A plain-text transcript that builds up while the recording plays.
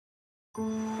Where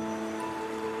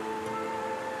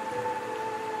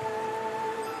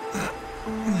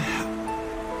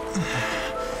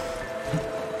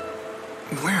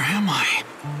am I?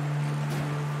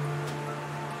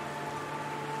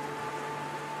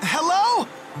 Hello?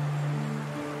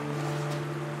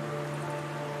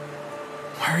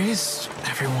 Where is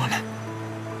everyone?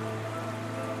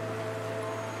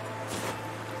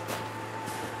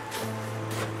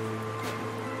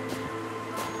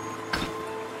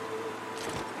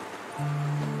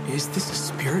 Is this a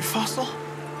spirit fossil?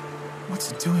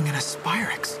 What's it doing in a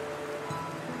Spyrex?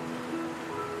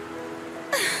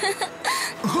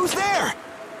 Who's there?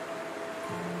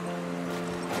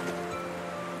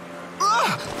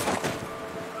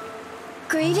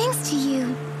 Greetings to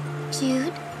you,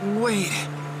 Jude. Wait,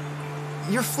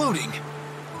 you're floating.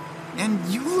 And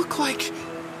you look like...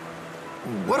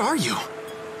 What are you?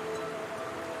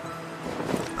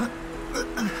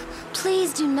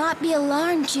 Please do not be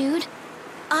alarmed, Jude.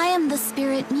 I am the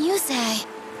spirit Muzet.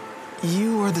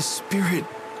 You are the spirit...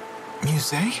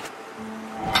 Muzet?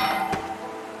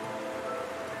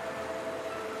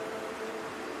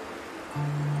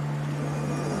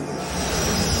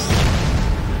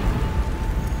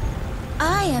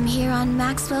 I am here on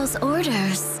Maxwell's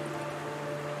orders.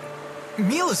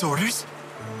 Mila's orders?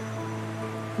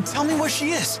 Tell me what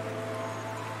she is.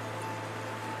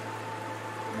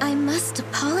 I must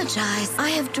apologize. I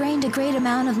have drained a great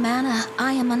amount of mana.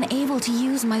 I am unable to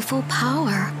use my full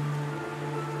power.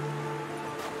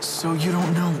 So you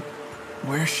don't know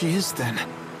where she is then?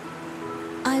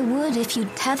 I would if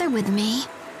you'd tether with me.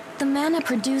 The mana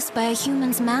produced by a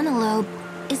human's mana lobe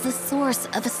is the source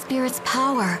of a spirit's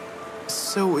power.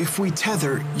 So if we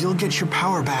tether, you'll get your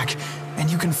power back,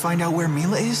 and you can find out where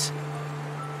Mila is?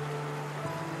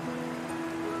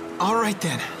 All right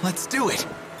then, let's do it.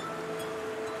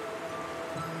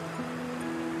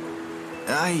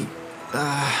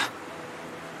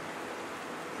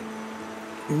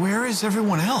 Where is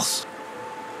everyone else?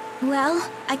 Well,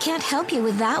 I can't help you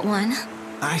with that one.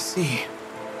 I see.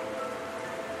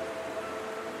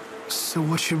 So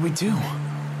what should we do?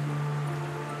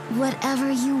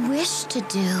 Whatever you wish to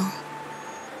do.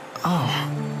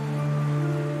 Oh.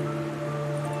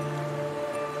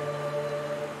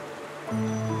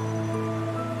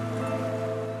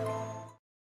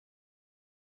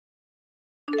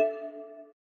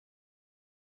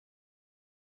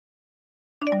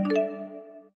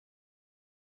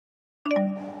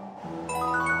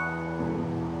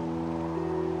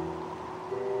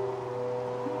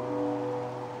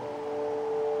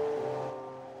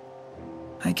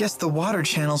 I guess the water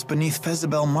channels beneath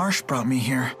Fezabel Marsh brought me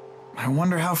here. I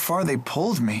wonder how far they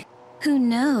pulled me. Who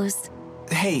knows?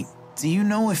 Hey, do you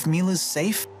know if Mila's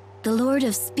safe? The Lord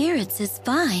of Spirits is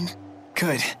fine.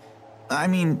 Good. I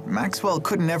mean, Maxwell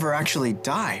couldn't ever actually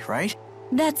die, right?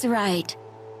 That's right.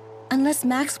 Unless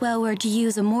Maxwell were to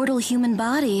use a mortal human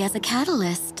body as a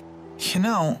catalyst. You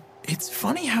know, it's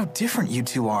funny how different you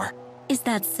two are. Is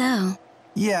that so?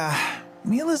 Yeah,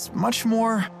 Mila's much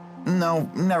more...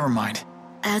 No, never mind.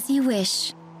 As you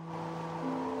wish.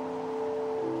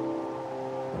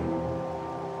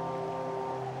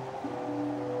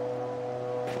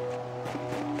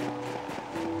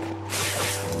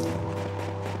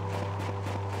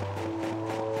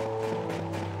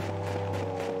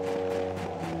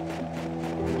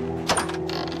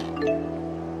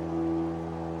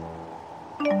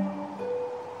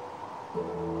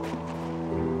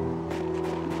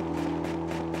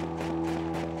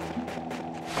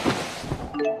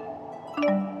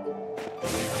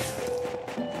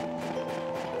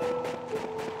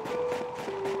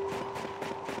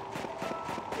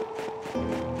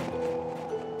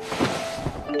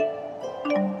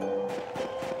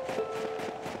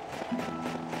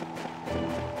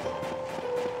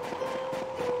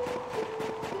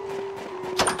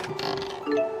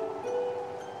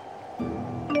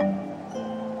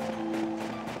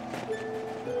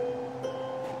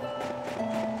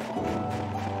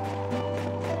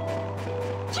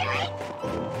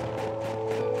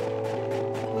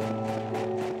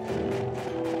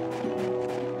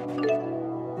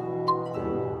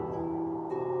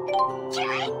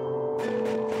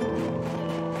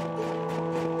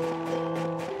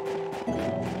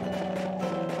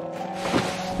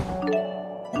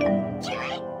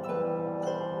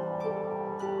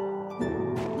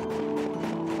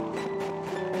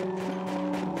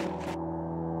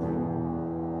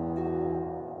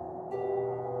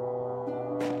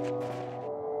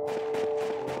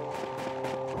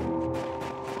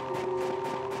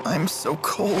 I'm so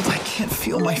cold, I can't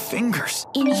feel my fingers.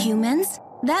 In humans,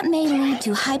 that may lead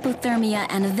to hypothermia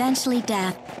and eventually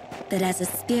death. but as a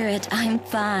spirit, I'm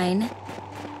fine.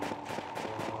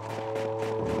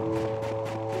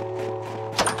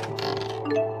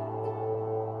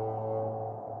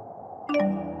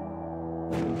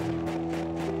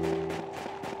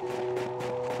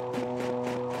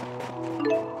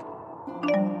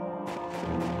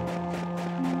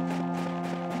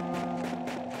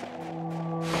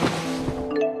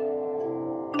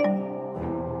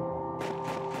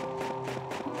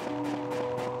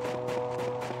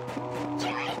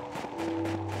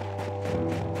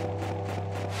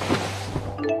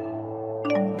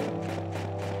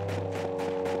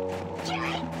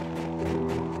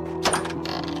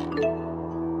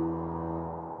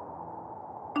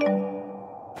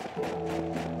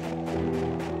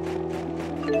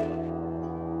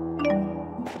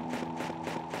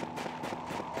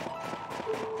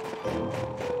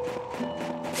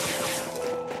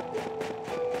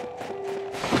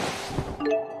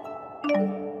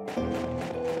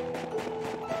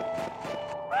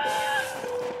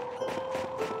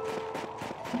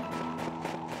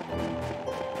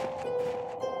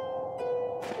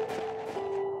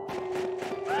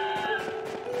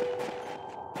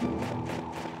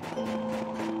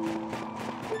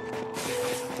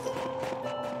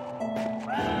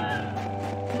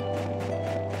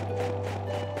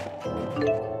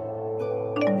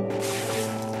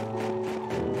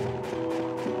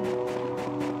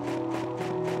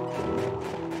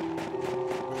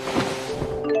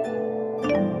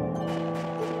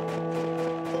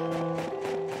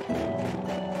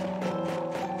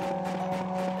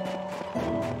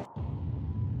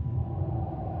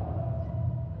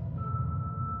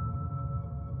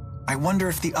 I wonder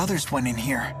if the others went in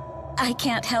here. I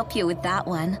can't help you with that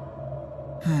one.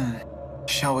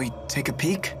 Shall we take a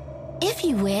peek? If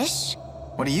you wish.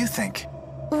 What do you think?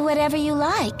 Whatever you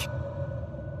like.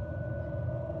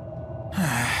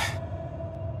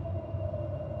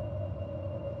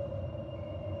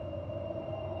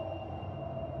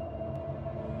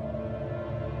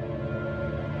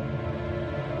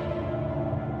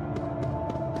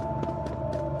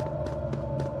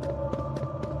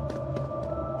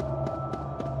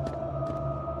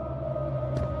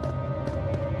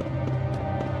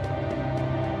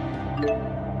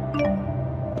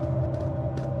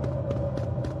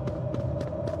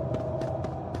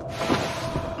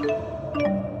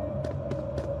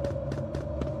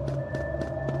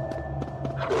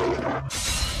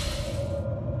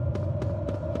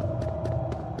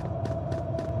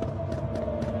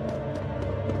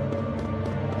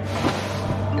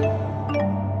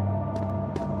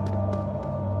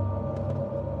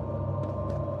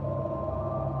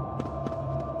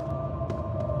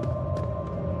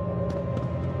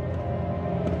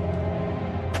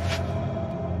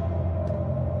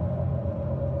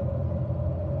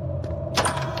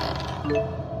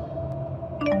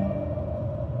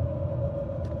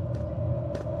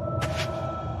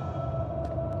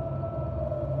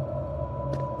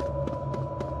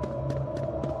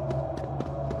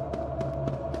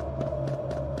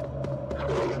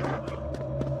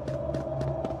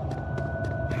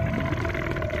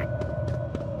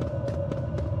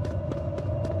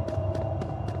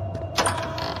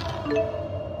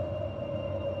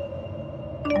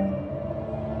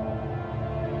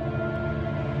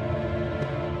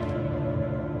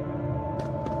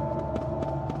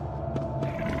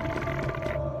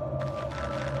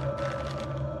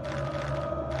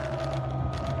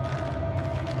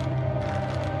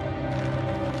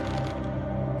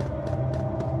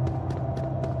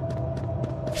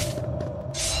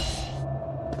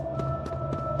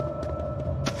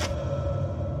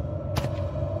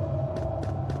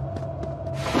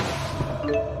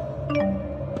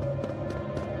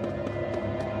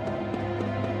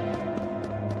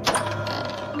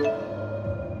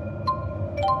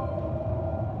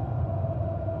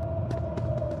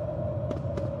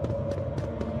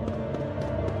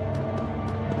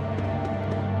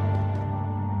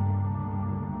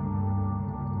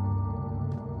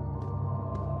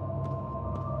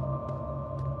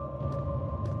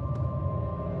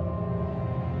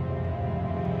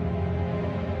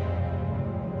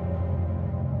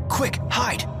 Quick,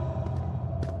 hide!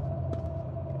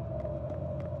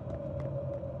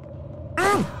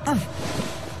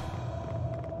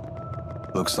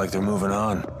 Looks like they're moving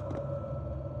on.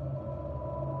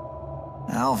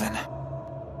 Alvin.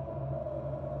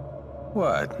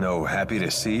 What, no happy to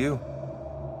see you?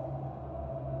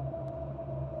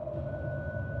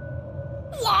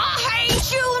 Hey,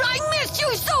 Jude, I miss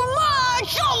you so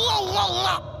much!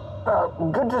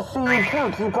 Good to see you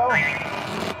too, Tipo.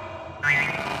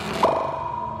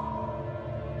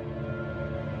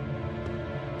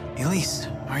 Elise,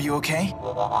 are you okay?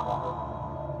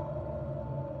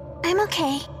 I'm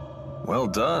okay. Well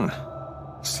done.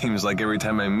 Seems like every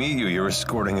time I meet you, you're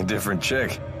escorting a different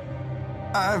chick.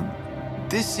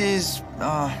 This is,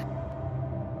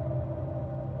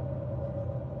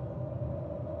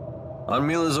 On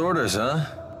Mila's orders, huh?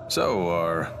 So,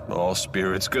 are all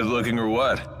spirits good looking or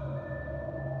what?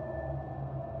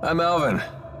 I'm Alvin.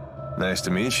 Nice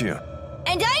to meet you.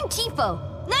 And I'm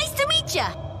Tifo. Nice to meet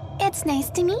ya. It's nice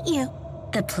to meet you.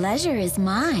 The pleasure is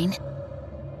mine.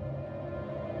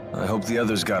 I hope the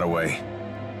others got away.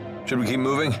 Should we keep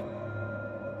moving?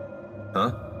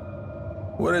 Huh?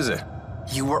 What is it?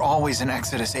 you were always an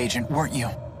Exodus agent, weren't you?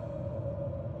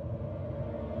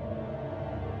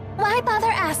 Why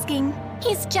bother asking?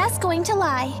 He's just going to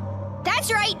lie.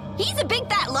 That's right. He's a big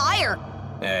fat liar.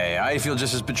 Hey, I feel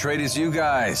just as betrayed as you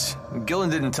guys. Gillen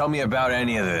didn't tell me about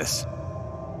any of this.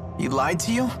 He lied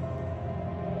to you?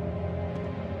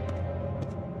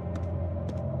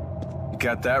 You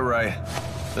got that right.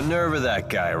 The nerve of that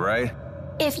guy, right?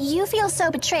 If you feel so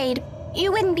betrayed,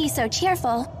 you wouldn't be so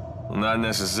cheerful. Well, not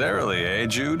necessarily, eh,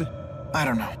 Jude? I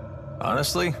don't know.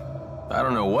 Honestly, I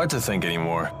don't know what to think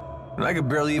anymore. And I could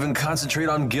barely even concentrate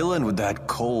on Gillen with that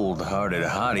cold-hearted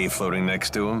hottie floating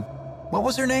next to him. What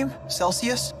was her name?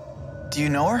 Celsius? Do you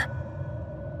know her?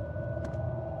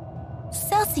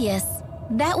 Celsius,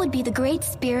 that would be the great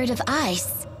spirit of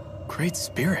ice. Great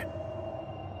spirit.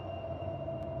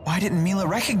 Why didn't Mila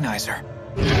recognize her?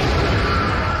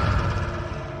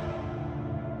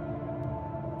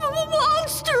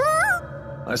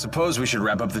 Monster! I suppose we should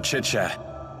wrap up the chit-chat.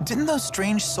 Didn't those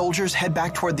strange soldiers head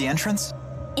back toward the entrance?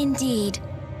 Indeed.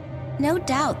 No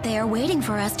doubt they are waiting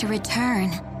for us to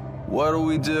return. What do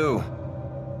we do?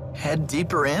 Head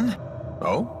deeper in?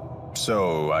 Oh?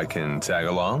 So I can tag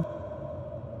along?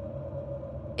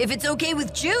 If it's okay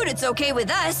with Jude, it's okay with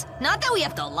us. Not that we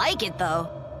have to like it, though.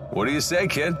 What do you say,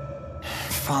 kid?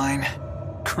 Fine.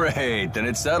 Great, then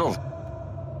it's settled.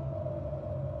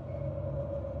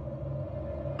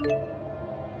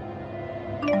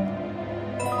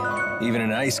 Even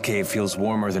an ice cave feels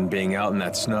warmer than being out in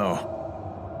that snow.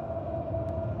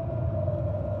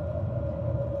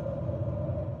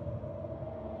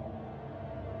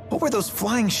 What were those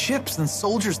flying ships and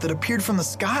soldiers that appeared from the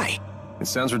sky? It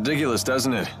sounds ridiculous,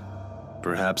 doesn't it?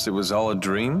 Perhaps it was all a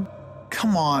dream?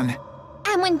 Come on.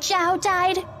 And when Zhao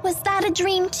died, was that a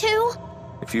dream too?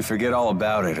 If you forget all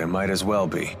about it, it might as well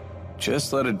be.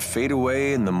 Just let it fade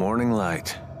away in the morning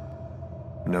light.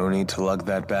 No need to lug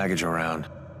that baggage around.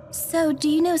 So, do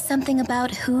you know something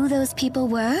about who those people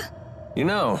were? You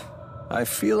know, I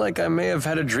feel like I may have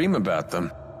had a dream about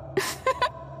them.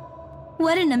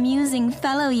 What an amusing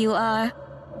fellow you are.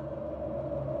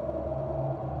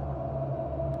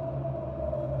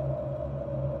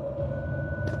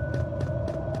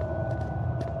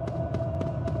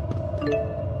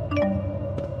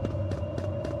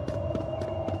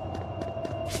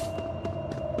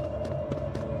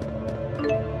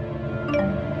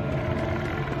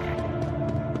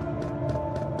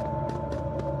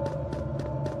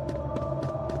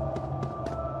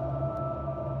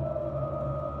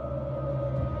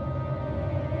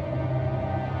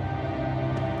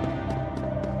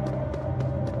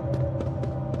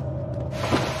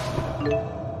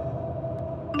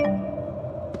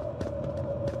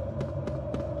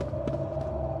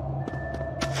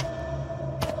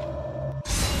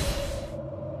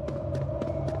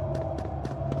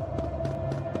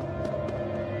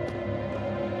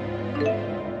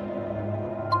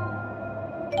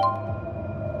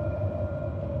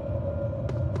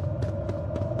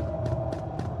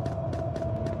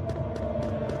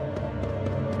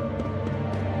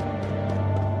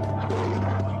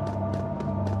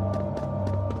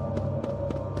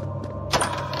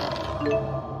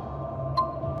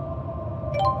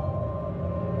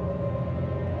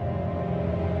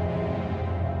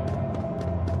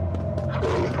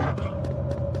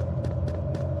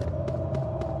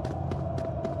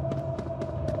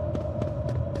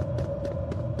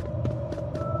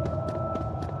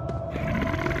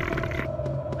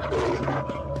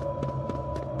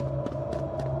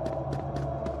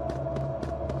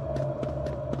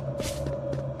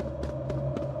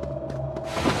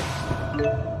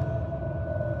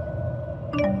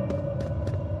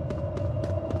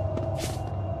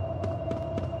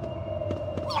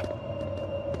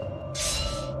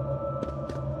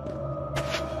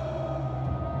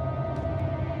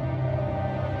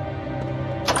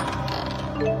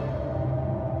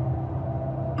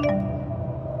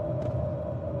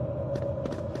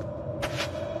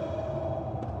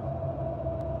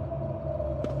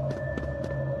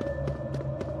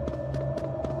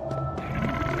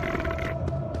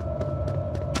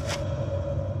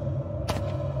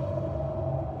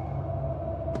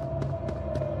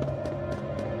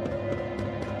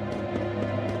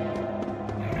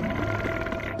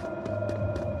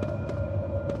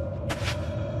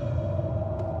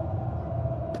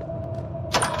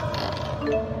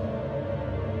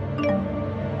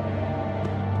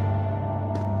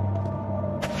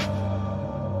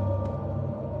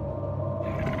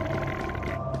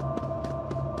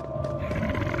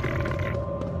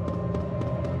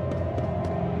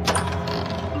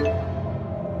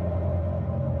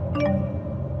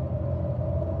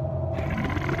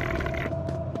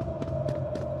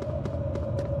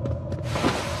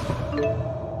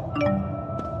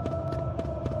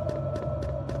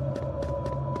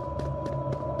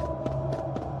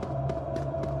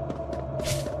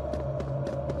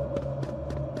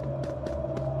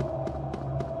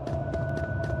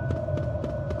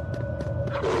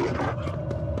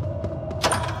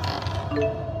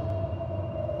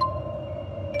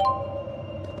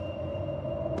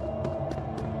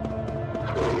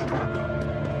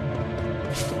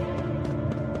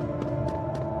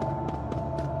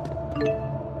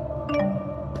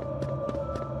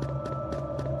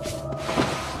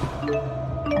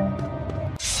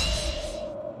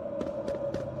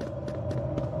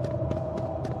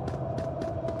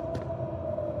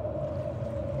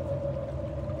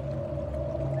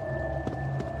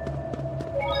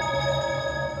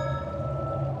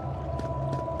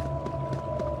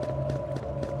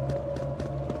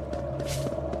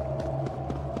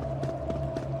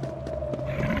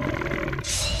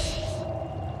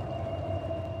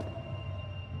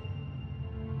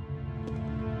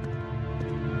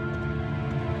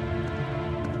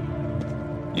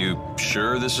 You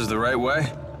sure this is the right way?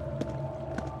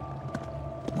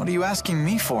 What are you asking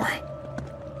me for?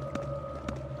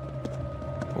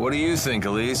 What do you think,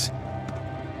 Elize?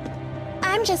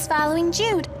 I'm just following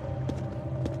Jude.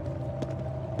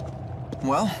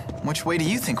 Well, which way do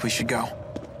you think we should go?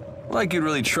 Like you'd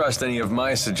really trust any of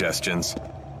my suggestions.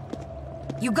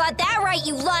 You got that right,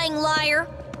 you lying liar!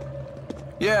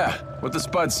 Yeah, what the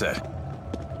Spud said.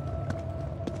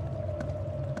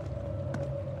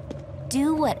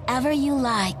 Do whatever you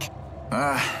like.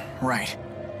 Right.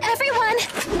 Everyone!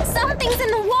 Something's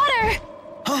in the water!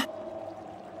 Huh?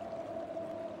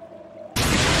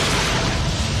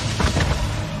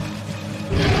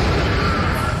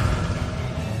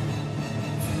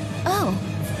 Oh,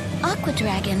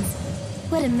 Aquadragons.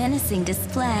 What a menacing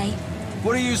display.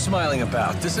 What are you smiling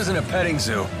about? This isn't a petting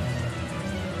zoo.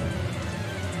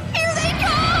 Here they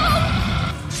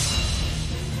come!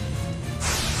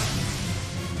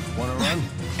 Wanna run?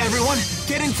 Everyone,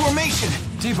 get in formation!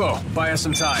 Tipo, buy us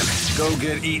some time. Go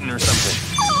get eaten or something.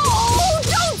 Oh,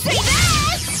 don't say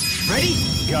that! Ready?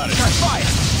 Got it. Try fire!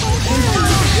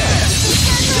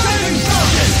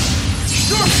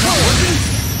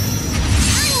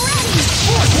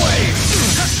 Fourth wave!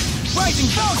 Rising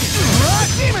Falcon!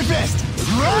 Demon Fist!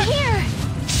 I'm here!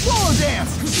 Swallow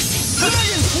Dance!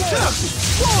 Dragon Sword!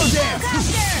 Swallow Dance!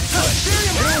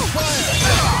 Ethereum Fire!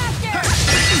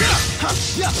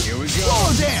 Here we go.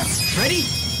 Swallow Dance! Ready?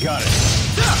 Got it.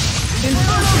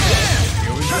 Inferno Dance!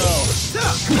 Here we go.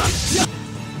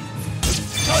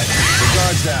 The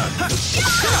guard's down.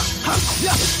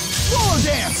 Swallow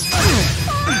Dance!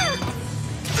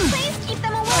 Please keep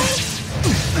them away!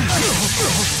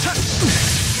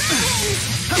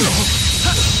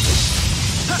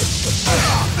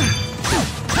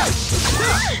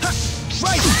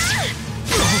 Right!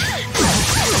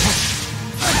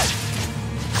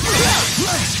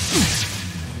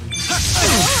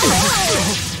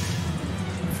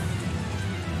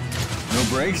 No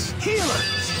breaks? Healer!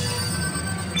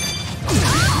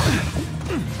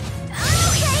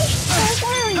 Okay, don't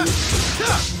worry.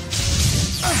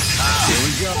 Here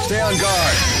we go. Stay on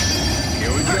guard.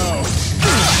 Here we go.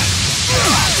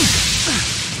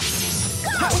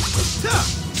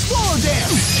 Swallow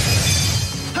Dance!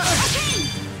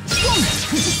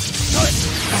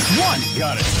 That's one!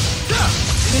 Got it.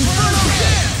 Inferno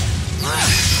Dance!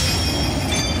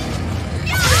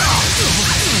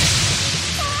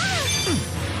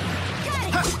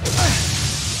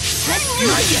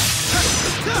 Not yet!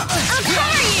 I'll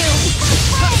cover you!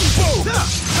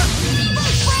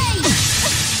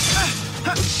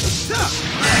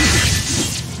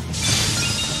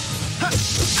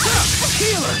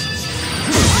 Healer!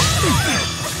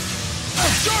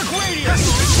 Dark Radius!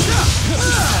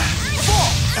 Fall!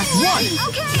 That's one!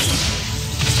 Okay!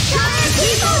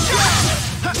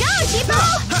 Go, Tipo!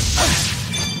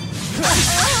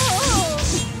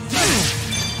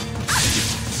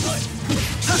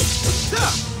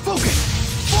 Focus!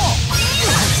 Fall!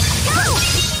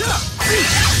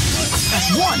 That's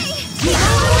one!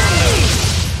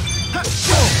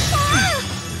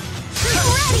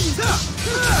 Ready!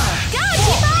 Go,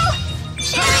 Tipo!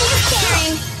 Sharing is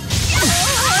caring!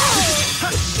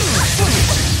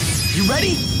 You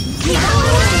ready? Tipo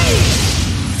away!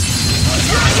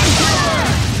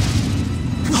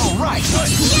 All right.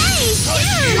 Yay,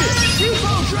 Jude!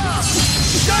 Depot drop.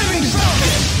 Diving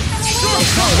falcon.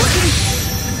 Working.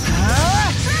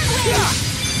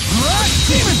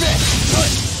 Demon fist.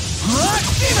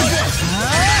 Demon fist.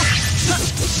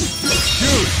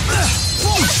 Dude.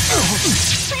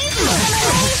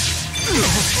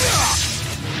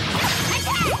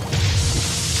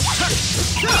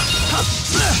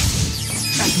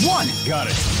 That's one. Got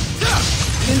it.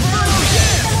 Inferno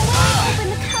jam. Open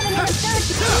the covenant of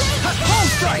darkness. Home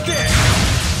strike. There.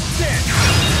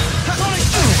 Sonic.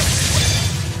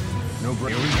 No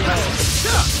break. Here we go.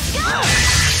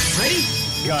 Ready?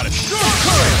 Got it. Strong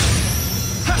current.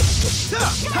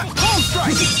 Home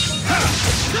strike.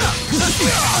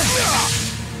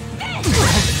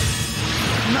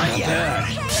 Not yet.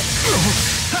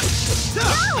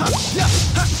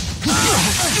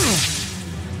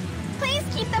 Please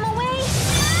keep them away.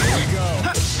 Here we go.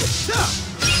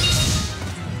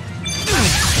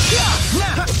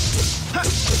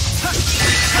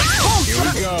 Here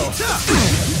we go.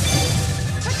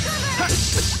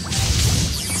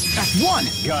 That's one.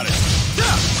 Got it.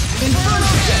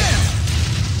 Inferno jam.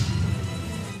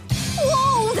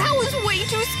 Whoa, that was way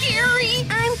too scary.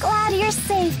 I'm glad you're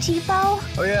safe, Tipo.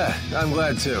 Oh yeah, I'm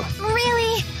glad too.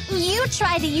 Really? You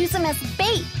tried to use him as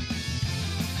bait.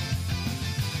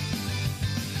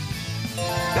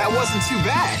 That wasn't too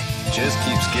bad. Just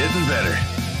keeps getting better.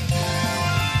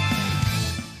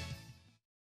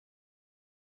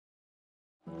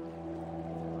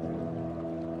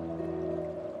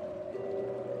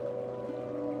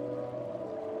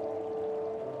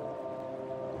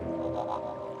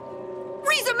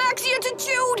 Maxia to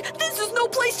Jude! This is no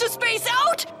place to space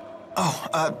out! Oh,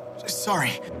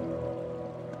 sorry.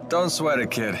 Don't sweat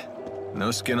it, kid.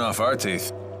 No skin off our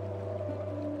teeth.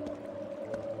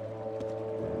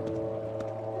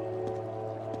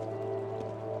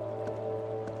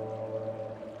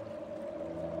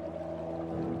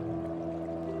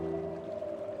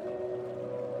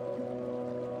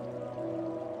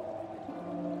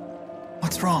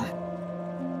 What's wrong?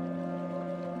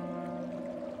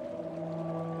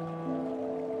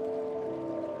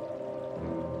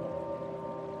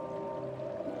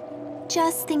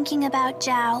 Just thinking about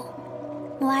Zhao.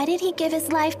 Why did he give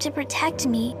his life to protect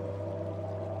me?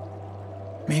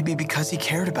 Maybe because he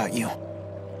cared about you.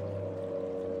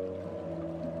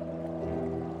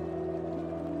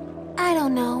 I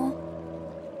don't know.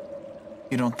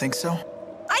 You don't think so?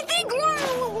 I think...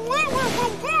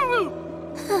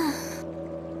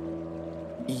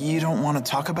 You don't want to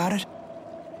talk about it?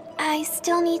 I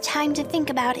still need time to think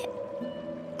about it.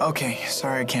 Okay,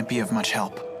 sorry I can't be of much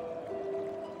help.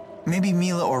 Maybe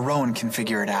Mila or Rowan can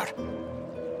figure it out.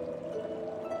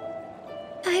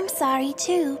 I'm sorry,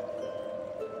 too.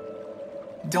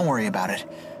 Don't worry about it.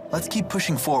 Let's keep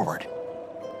pushing forward.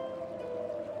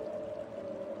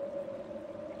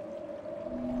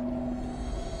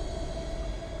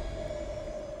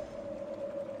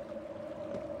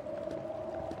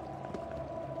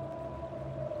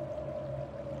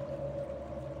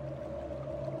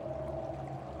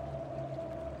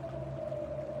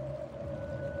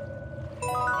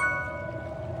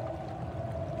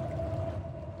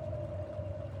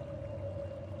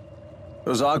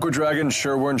 Those Aquadragons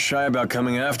sure weren't shy about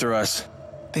coming after us.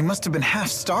 They must have been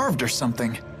half-starved or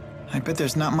something. I bet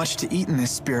there's not much to eat in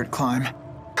this spirit climb.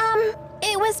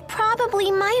 It was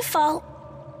probably my fault.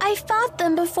 I fought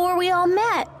them before we all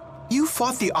met. You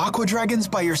fought the Aquadragons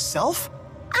by yourself?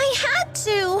 I had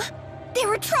to. They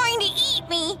were trying to eat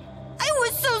me. I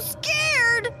was so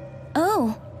scared.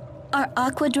 Oh, are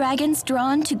Aquadragons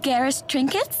drawn to garish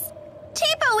trinkets?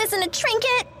 Tipo isn't a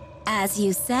trinket. As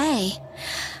you say.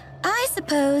 I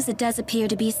suppose it does appear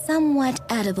to be somewhat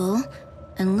edible,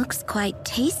 and looks quite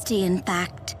tasty, in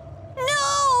fact.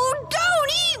 No,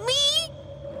 don't eat me.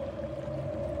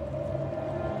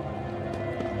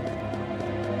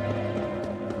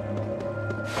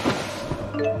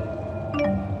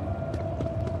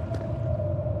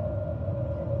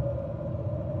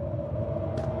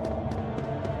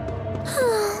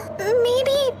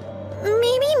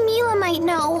 Maybe Mila might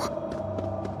know.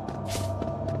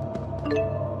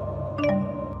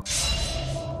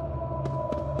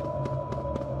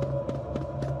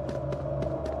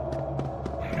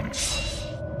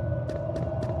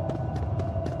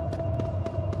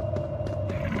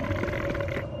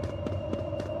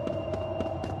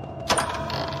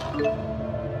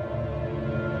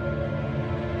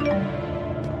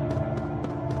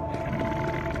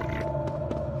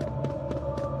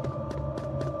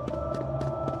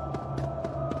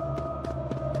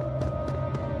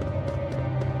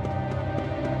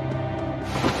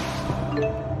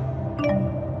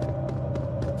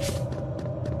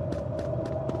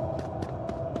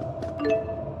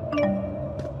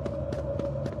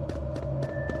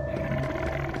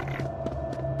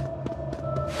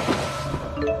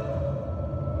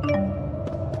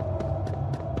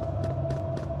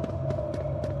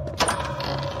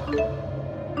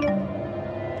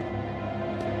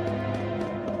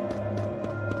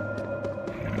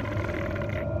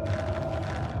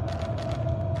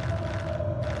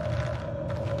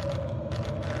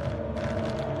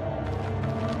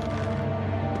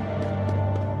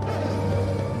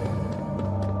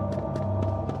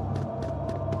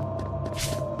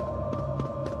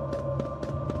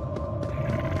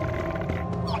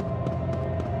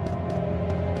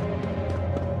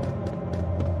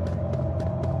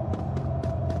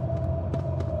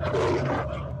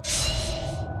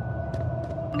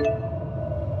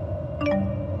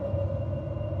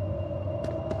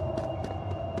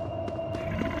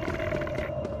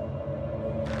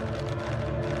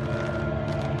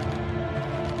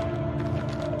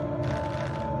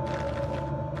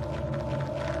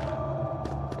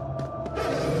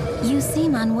 You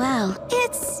seem unwell.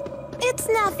 It's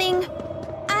nothing.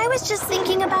 I was just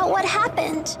thinking about what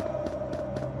happened.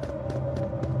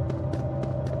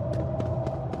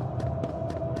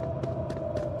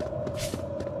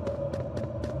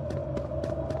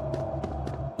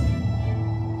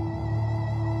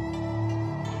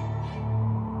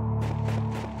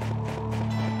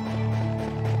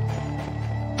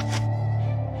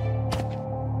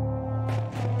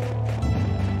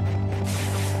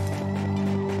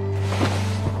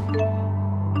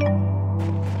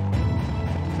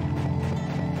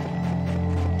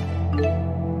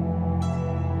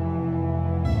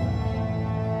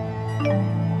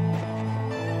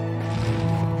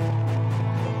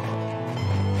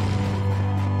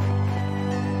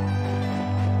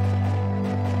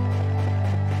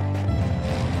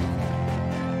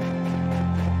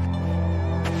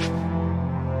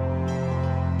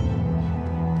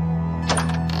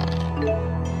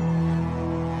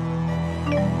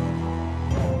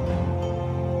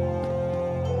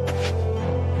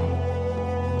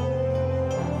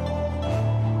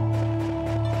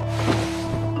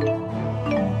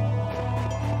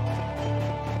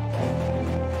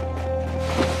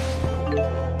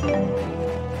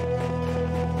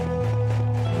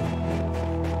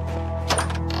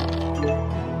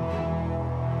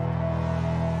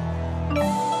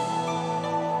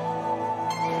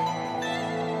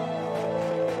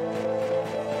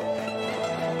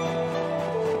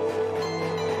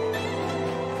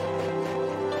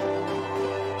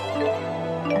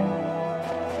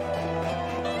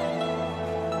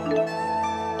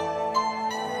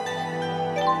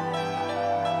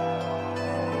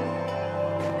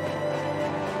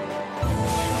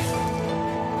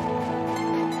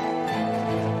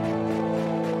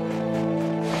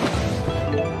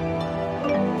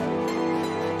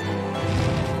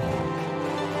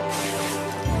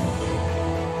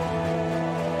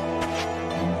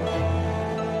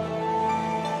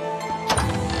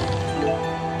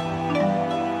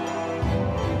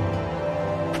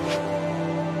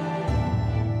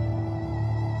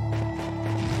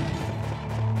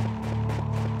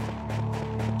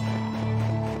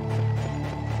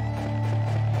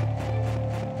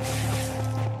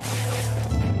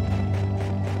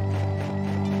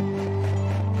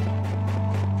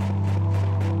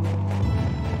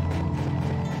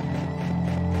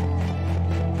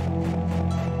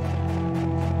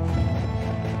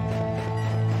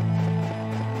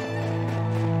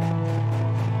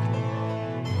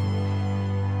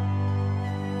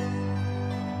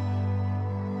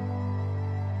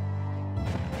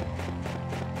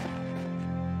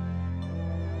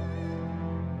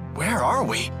 Where are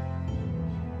we?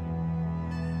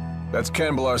 That's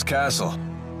Canbelar's castle.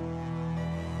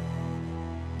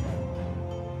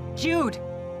 Jude!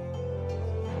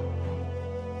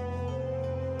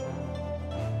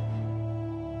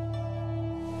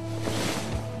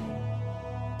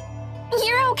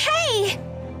 You're okay!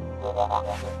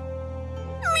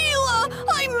 Mila!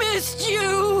 I missed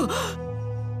you!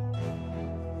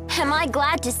 Am I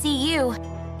glad to see you?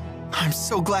 I'm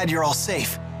so glad you're all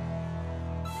safe.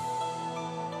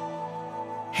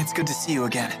 It's good to see you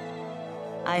again.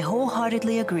 I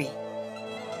wholeheartedly agree.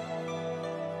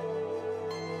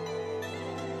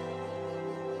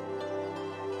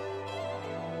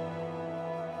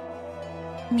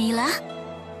 Mila?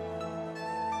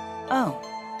 Oh,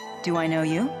 do I know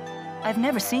you? I've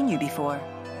never seen you before.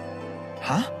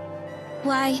 Huh?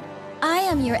 Why, I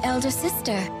am your elder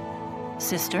sister.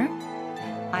 Sister?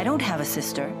 I don't have a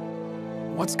sister.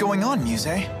 What's going on,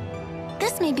 Muzet?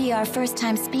 This may be our first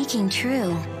time speaking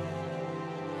true.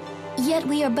 Yet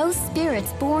we are both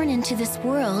spirits born into this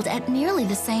world at nearly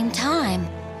the same time.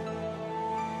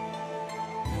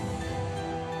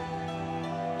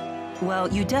 Well,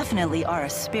 you definitely are a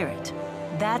spirit.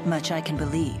 That much I can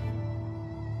believe.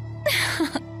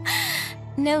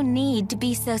 No need to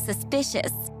be so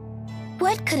suspicious.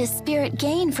 What could a spirit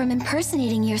gain from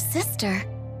impersonating your sister?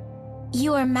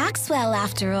 You are Maxwell,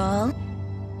 after all.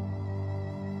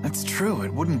 That's true,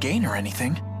 it wouldn't gain her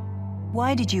anything.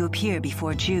 Why did you appear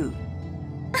before Jude?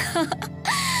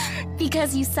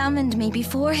 Because you summoned me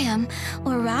before him,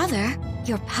 or rather,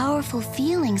 your powerful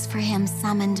feelings for him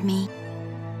summoned me.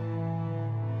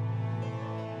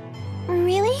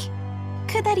 Really?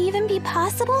 Could that even be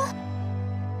possible?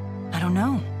 I don't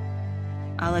know.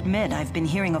 I'll admit I've been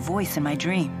hearing a voice in my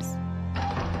dreams.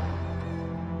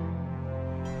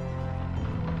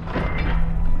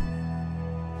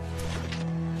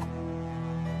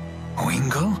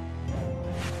 Bingo?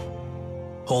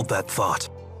 Hold that thought.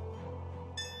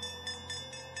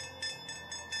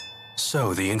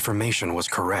 So the information was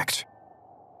correct.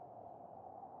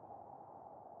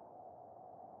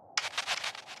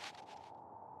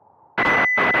 Attention.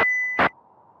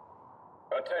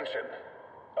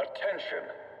 Attention.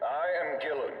 I am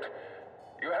Gilland.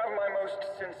 You have my most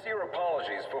sincere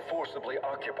apologies for forcibly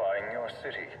occupying your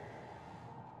city.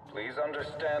 Please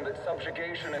understand that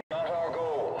subjugation is not our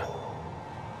goal.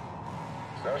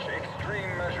 Such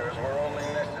extreme measures were only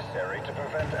necessary to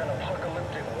prevent an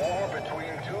apocalyptic war between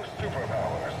two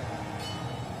superpowers.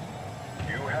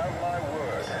 You have my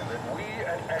word that we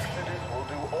at Exodus will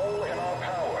do all in our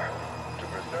power to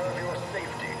preserve your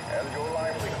safety and your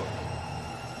livelihood.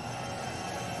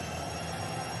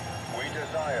 We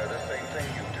desire the same thing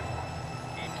you do.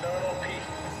 Eternal peace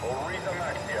for Reza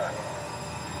Maxia.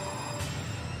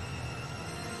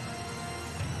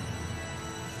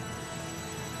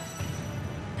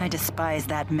 I despise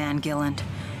that man, Gilland.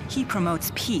 He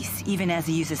promotes peace, even as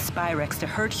he uses Spyrex to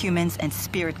hurt humans and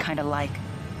spirit kind alike.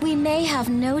 We may have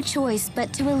no choice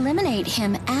but to eliminate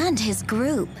him and his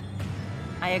group.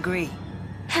 I agree.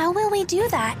 How will we do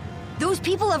that? Those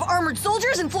people have armored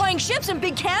soldiers and flying ships and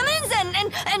big cannons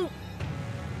and...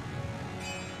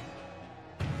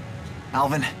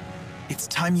 Alvin, it's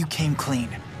time you came clean.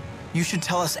 You should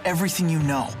tell us everything you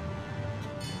know.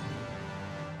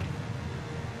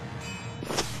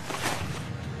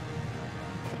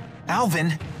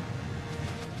 Alvin!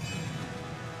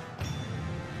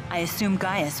 I assume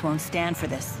Gaius won't stand for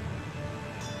this.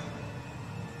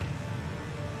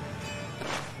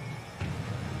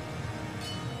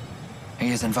 He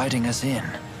is inviting us in.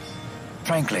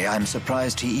 Frankly, I'm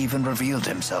surprised he even revealed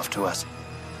himself to us.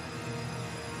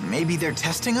 Maybe they're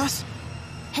testing us?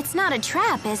 It's not a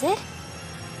trap, is it?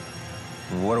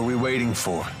 What are we waiting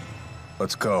for?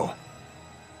 Let's go.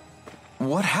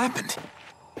 What happened?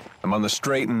 I'm on the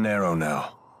straight and narrow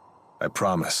now. I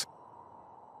promise.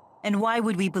 And why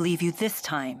would we believe you this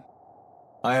time?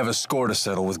 I have a score to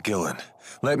settle with Gillen.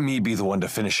 Let me be the one to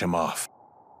finish him off.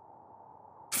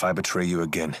 If I betray you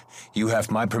again, you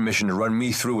have my permission to run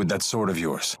me through with that sword of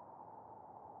yours.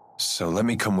 So let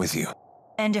me come with you.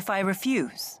 And if I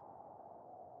refuse?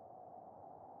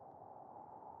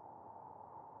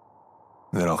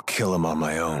 Then I'll kill him on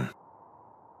my own.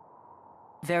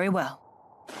 Very well.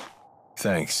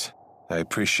 Thanks. I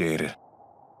appreciate it.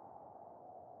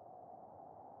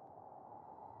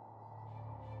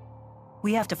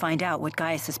 We have to find out what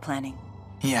Gaius is planning.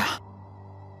 Yeah.